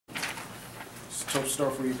It's a tough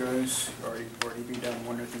start for you guys. Already being down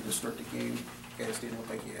 1-0 to start the game. You guys didn't look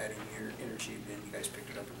like you had any energy, and then you guys picked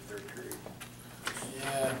it up in the third period.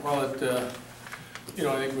 Yeah, well, I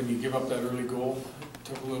think when you give up that early goal, it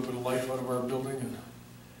took a little bit of life out of our building, and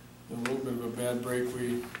a little bit of a bad break.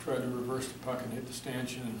 We tried to reverse the puck and hit the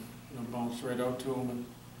stanchion and bounced right out to them.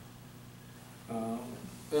 And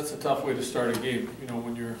that's a tough way to start a game.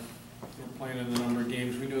 When you're playing in the number of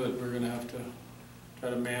games, we knew that we were going to have to try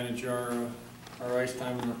to manage our ice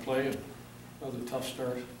time and our play. And that was a tough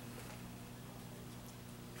start.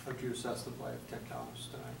 How do you assess the play of Tim Thomas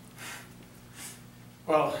tonight?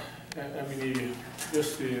 Well, I mean,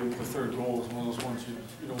 just the third goal is one of those ones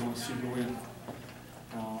you don't want to see go in.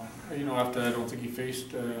 After that, I don't think he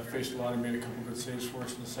faced a lot. He made a couple good saves for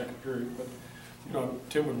us in the second period, but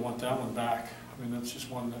Tim would want that one back. I mean, that's just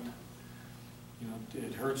one that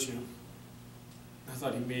it hurts you. I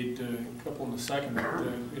thought he made a couple in the second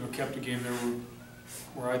that kept the game there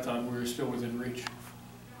where I thought we were still within reach.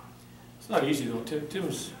 It's not easy though.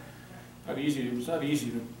 Tim's not easy. It was not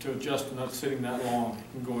easy to adjust to not sitting that long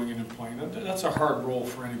and going in and playing. That's a hard role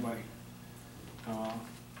for anybody.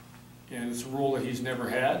 And it's a role that he's never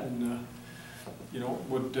had, and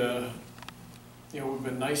would have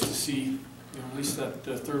been nice to see at least that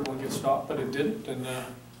third one get stopped, but it didn't, and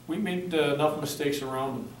we made enough mistakes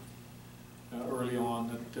around him early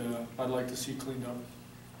on that I'd like to see cleaned up.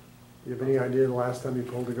 You have any idea the last time you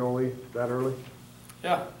pulled a goalie that early?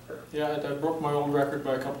 Yeah, I broke my own record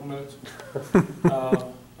by a couple minutes.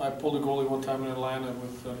 I pulled a goalie one time in Atlanta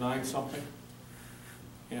with 9-something,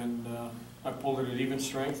 and I pulled it at even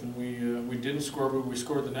strength, and we didn't score, but we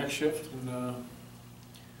scored the next shift, and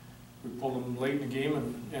we pulled them late in the game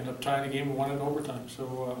and ended up tying the game and won it in overtime.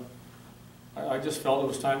 So I just felt it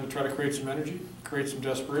was time to try to create some energy, create some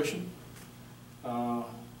desperation.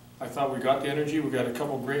 I thought we got the energy. We got a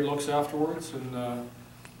couple of great looks afterwards, and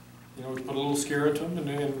we put a little scare into them,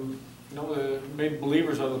 and made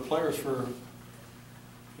believers out of the players for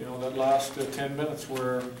that last 10 minutes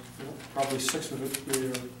where probably 6 of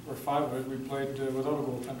it, or 5 of it, we played without a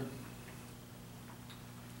goaltender.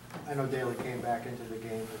 I know Daly came back into the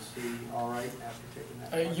game. Is he all right after taking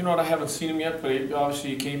that? I haven't seen him yet, but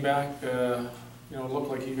obviously he came back. It looked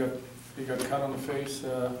like he got cut on the face.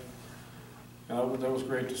 That was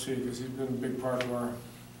great to see because he's been a big part of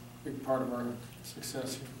our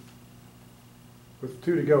success here. With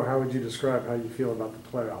 2 to go, how would you describe how you feel about the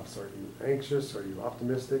playoffs? Are you anxious? Are you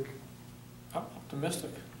optimistic? I'm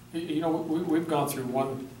optimistic. We've gone through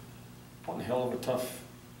one hell of a tough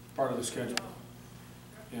part of the schedule,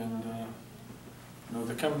 and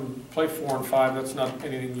to come and play 4 and 5, that's not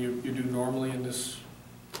anything you do normally in this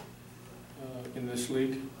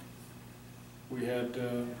league. We had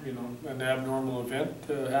an abnormal event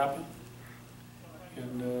happen,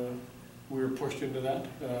 and we were pushed into that.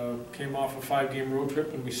 Came off a 5-game road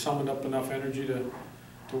trip, and we summoned up enough energy to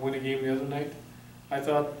win a game the other night. I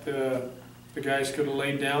thought the guys could have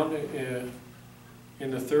laid down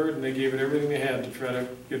in the third, and they gave it everything they had to try to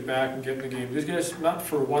get back and get in the game. These guys, not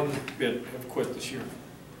for one bit, have quit this year.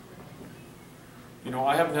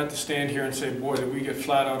 I haven't had to stand here and say, boy, did we get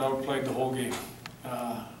flat out outplayed the whole game.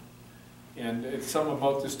 And it's something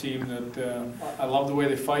about this team that I love the way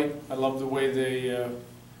they fight. I love the way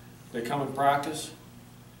they come and practice.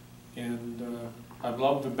 And I've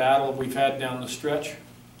loved the battle we've had down the stretch.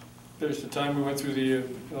 There's the time we went through the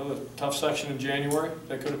tough section in January.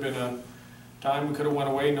 That could have been a time we could have went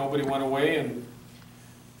away. Nobody went away, and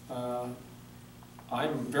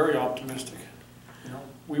I'm very optimistic.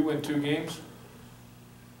 We win 2 games,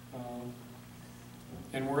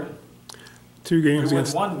 and we're in. 2 games we win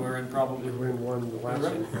against 1, we're in probably. We win 1 the last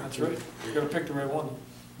right. one. That's right. You got to pick the right one.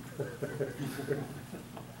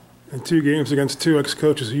 and 2 games against 2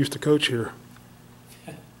 ex-coaches who used to coach here.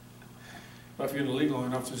 Well, if you're in the league long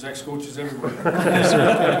enough, there's ex-coaches everywhere.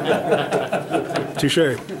 Touche.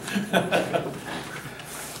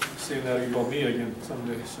 Saying that about me again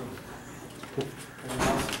someday. So,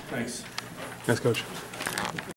 thanks. Thanks, Coach.